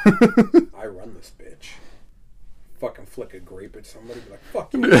business. I run this bitch. Fucking flick a grape at somebody, be like,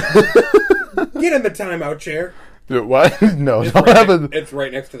 fuck you. Get in the timeout chair. Dude, what? No, it's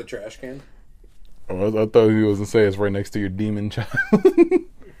right next to the trash can. Oh, I thought he was gonna say it's right next to your demon child.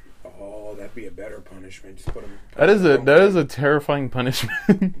 Oh, that'd be a better punishment. Just put him. That is a terrifying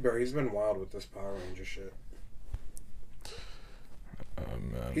punishment. Bro, he's been wild with this Power Ranger shit.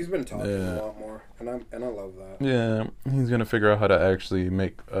 Man. He's been talking a lot more, and I love that. Yeah, he's gonna figure out how to actually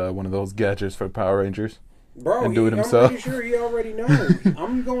make one of those gadgets for Power Rangers. Bro, and do it himself. I'm pretty sure he already knows.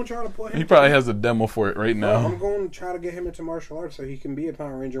 I'm going to try to put him. He probably has a demo for it right now. Bro, I'm going to try to get him into martial arts so he can be a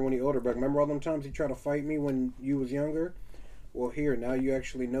Power Ranger when he's older. But remember all them times he tried to fight me when you was younger? Well, here, now you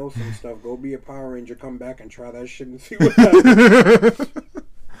actually know some stuff. Go be a Power Ranger, come back and try that shit and see what happens.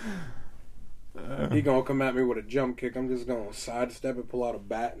 He gonna come at me with a jump kick. I'm just gonna sidestep and pull out a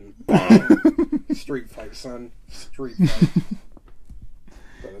bat and boom. Street fight, son. Street fight.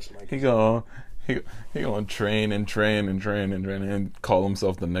 Bro, this mic is He gonna train and call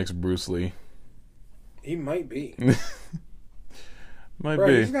himself the next Bruce Lee. He might be. Might Bro,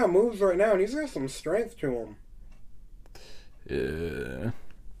 be. he's got moves right now, and he's got some strength to him. Yeah.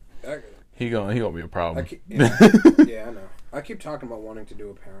 He gonna be a problem. Yeah, I know. I keep talking about wanting to do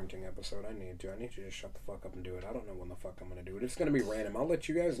a parenting episode. I need to just shut the fuck up and do it. I don't know when the fuck I'm gonna do it. It's gonna be random. I'll let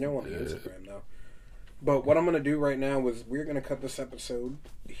you guys know on the Instagram though. But what I'm going to do right now is we're going to cut this episode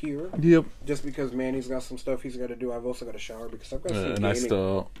here. Yep. Just because Manny's got some stuff he's got to do. I've also got to shower because I've got some gaming.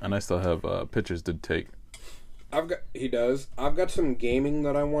 I still have pictures to take. He does. I've got some gaming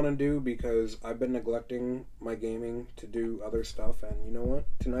that I want to do because I've been neglecting my gaming to do other stuff. And you know what?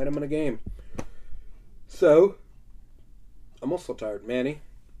 Tonight I'm going to game. So, I'm also tired. Manny,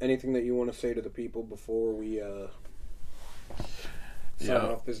 anything that you want to say to the people before we sign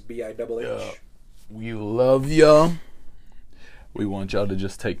off this BIHH? Yeah. We love y'all. We want y'all to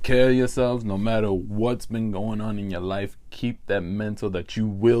just take care of yourselves no matter what's been going on in your life. Keep that mental that you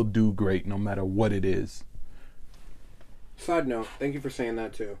will do great no matter what it is. Side note, thank you for saying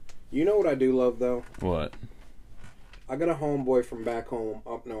that too. You know what I do love though? What? I got a homeboy from back home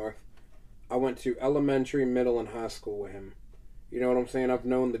up north. I went to elementary, middle, and high school with him. You know what I'm saying? I've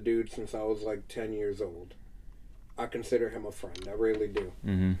known the dude since I was like 10 years old. I consider him a friend. I really do.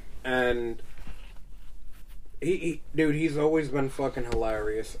 Mm-hmm. And dude, he's always been fucking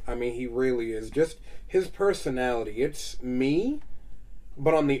hilarious. I mean, he really is. Just his personality. It's me,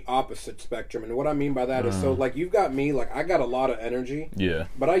 but on the opposite spectrum. And what I mean by that is, so, like, you've got me, like, I got a lot of energy. Yeah.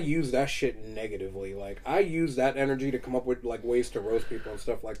 But I use that shit negatively. Like, I use that energy to come up with, like, ways to roast people and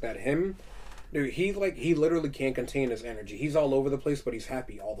stuff like that. Him, dude, he literally can't contain his energy. He's all over the place, but he's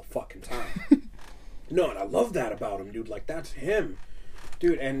happy all the fucking time. No, and I love that about him, dude. Like, that's him.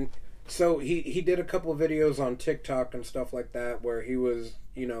 Dude, and so he did a couple of videos on TikTok and stuff like that where he was,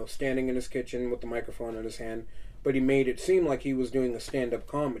 you know, standing in his kitchen with the microphone in his hand, but he made it seem like he was doing a stand-up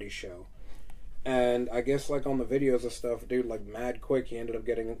comedy show. And I guess, like, on the videos and stuff, dude, like, mad quick, he ended up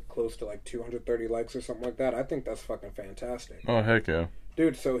getting close to, like, 230 likes or something like that. I think that's fucking fantastic. Oh, heck yeah.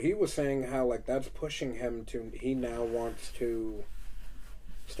 Dude, so he was saying how, like, that's pushing him to, he now wants to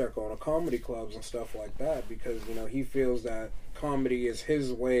start going to comedy clubs and stuff like that because, you know, he feels that comedy is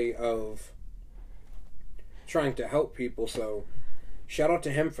his way of trying to help people. So shout out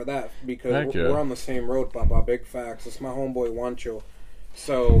to him for that because we're on the same road, Papa. Big facts. It's my homeboy Juancho.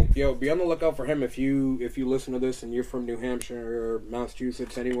 So, yo, be on the lookout for him if you listen to this and you're from New Hampshire or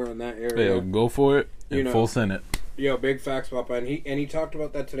Massachusetts, anywhere in that area. Yeah, go for it. You know, full send it. Yo, big facts, Papa. And he talked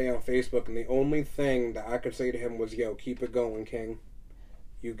about that today on Facebook, and the only thing that I could say to him was, yo, keep it going, King.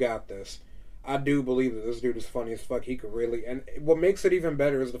 You got this. I do believe that this dude is funny as fuck. He could really... And what makes it even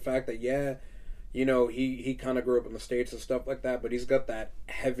better is the fact that, yeah, you know, he kind of grew up in the States and stuff like that, but he's got that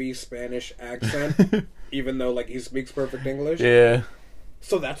heavy Spanish accent, even though, like, he speaks perfect English. Yeah.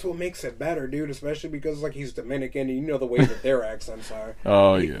 So that's what makes it better, dude, especially because, like, he's Dominican, and you know the way that their accents are.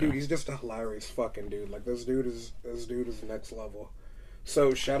 Oh, yeah. Dude, he's just a hilarious fucking dude. Like, this dude is next level.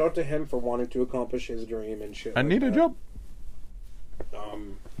 So, shout out to him for wanting to accomplish his dream and shit. I need a job.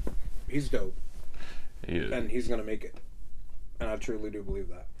 He's dope. He is. And he's gonna make it. And I truly do believe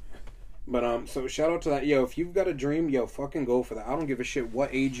that. But, so shout out to that. Yo, if you've got a dream, yo, fucking go for that. I don't give a shit what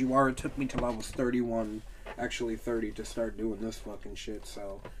age you are. It took me till I was 31, actually 30, to start doing this fucking shit.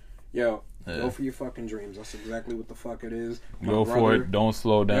 So, yo, go for your fucking dreams. That's exactly what the fuck it is. Go for it. Don't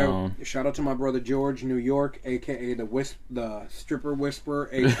slow down. Yo, shout out to my brother George, New York, a.k.a. the stripper whisperer,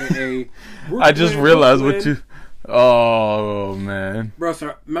 a.k.a. I just realized what you... Oh, man. Bro,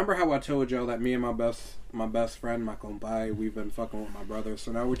 so remember how I told y'all that me and my best friend, my compadre, we've been fucking with my brother,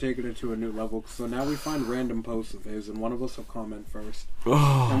 so now we're taking it to a new level. So now we find random posts of his, and one of us will comment first.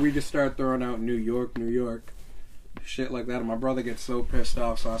 And we just start throwing out New York, shit like that, and my brother gets so pissed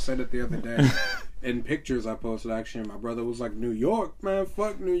off, so I said it the other day. In pictures I posted, actually, my brother was like, New York, man,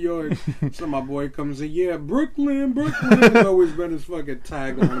 fuck New York. So my boy comes in, yeah, Brooklyn has always been his fucking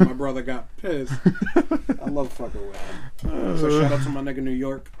tagline, and my brother got pissed. I love fucking with him. So shout out to my nigga New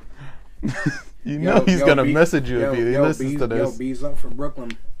York. You know he's gonna message you if he listens to this. Yo, B's up for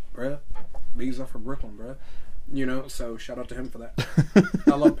Brooklyn, bruh. B's up for Brooklyn, bruh. You know, so shout out to him for that.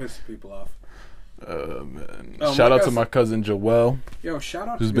 I love pissing people off. Man. Shout out to my cousin Joel. Yo, shout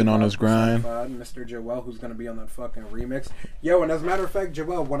out who's been on his grind. Mr. Joel, who's going to be on that fucking remix. Yo, and as a matter of fact,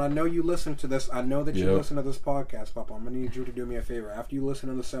 Joel, when I know you listen to this, I know that you listen to this podcast, Papa. I'm going to need you to do me a favor. After you listen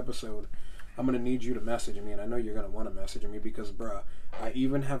to this episode, I'm going to need you to message me, and I know you're going to want to message me because, bruh, I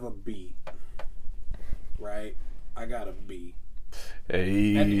even have a beat. Right? I got a beat.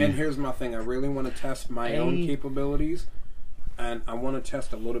 Hey. And here's my thing. I really want to test my own capabilities. And I want to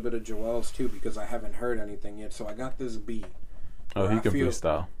test a little bit of Joel's too because I haven't heard anything yet. So I got this beat. Oh, he can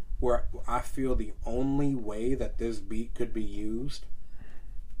freestyle. Where I feel the only way that this beat could be used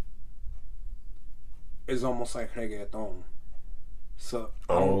is almost like reggaeton. So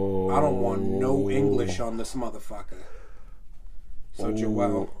I don't want no English on this motherfucker. So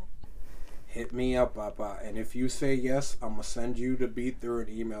Joel, hit me up, Papa. And if you say yes, I'm going to send you the beat through an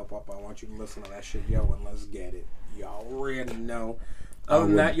email, Papa. I want you to listen to that shit, yo, and let's get it. Y'all already know. Other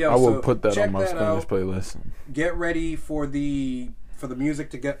than that, yo, I will put that on my Spanish out. playlist. Get ready for the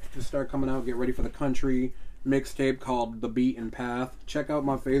music to start coming out. Get ready for the country mixtape called The Beat and Path. Check out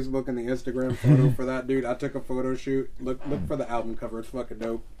my Facebook and the Instagram photo for that, dude. I took a photo shoot. Look for the album cover. It's fucking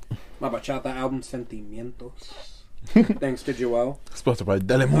dope. My bachata album, Sentimientos. Thanks to Joel. Sponsored by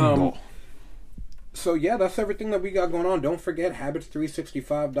Telemundo. So yeah, that's everything that we got going on. Don't forget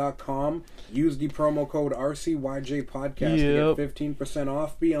habits365.com. Use the promo code RCYJ podcast to get 15%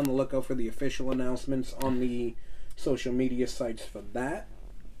 off. Be on the lookout for the official announcements on the social media sites for that.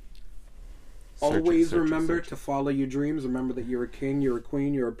 Always remember to follow your dreams. Remember that you're a king, you're a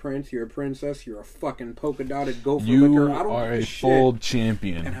queen, you're a prince, you're a princess, you're a fucking polka dotted gopher licker. I don't are give a shit. full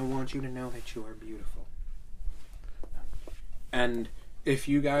champion. And I want you to know that you are beautiful. And if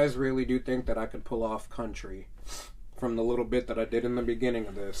you guys really do think that I could pull off country from the little bit that I did in the beginning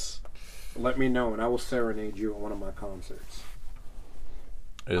of this, let me know and I will serenade you at one of my concerts.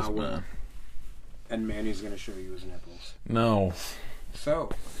 Yes, man. And Manny's going to show you his nipples. No. So,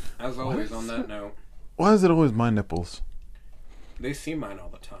 as always, on that note, Why is it always my nipples? they see mine all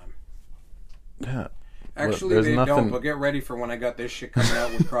the time. Yeah. Actually, there's they nothing- don't, but get ready for when I got this shit coming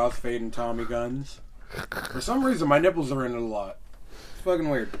out with Crossfade and Tommy Guns. For some reason, my nipples are in it a lot. It's fucking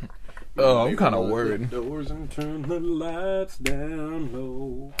weird. Oh, I'm kind of Close worried. the doors and turn the lights down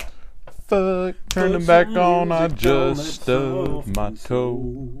low. Fuck, turn them Put back some on, I music on just that's stubbed soft my and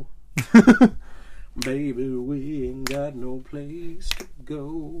toe. slow. Baby, we ain't got no place to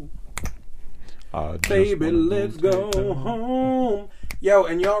go. I just Baby, wanna let's take go that. home. Yo,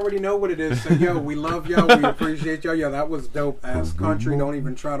 and y'all already know what it is. So, yo, we love y'all. We appreciate y'all. Yo, that was dope ass country. Don't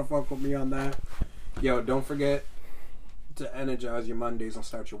even try to fuck with me on that. Yo, don't forget to energize your Mondays and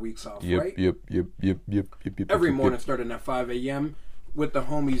start your weeks off, right? Yep. Every morning starting at 5 a.m. with the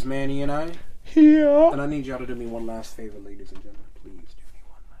homies Manny and I. Yeah. And I need y'all to do me one last favor, ladies and gentlemen. Please do me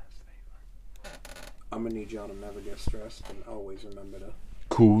one last favor. I'm going to need y'all to never get stressed and always remember to...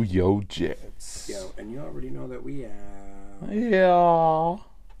 Cool yo jets. Yo, and you already know that we out. Yeah.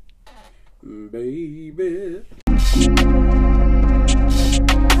 Baby.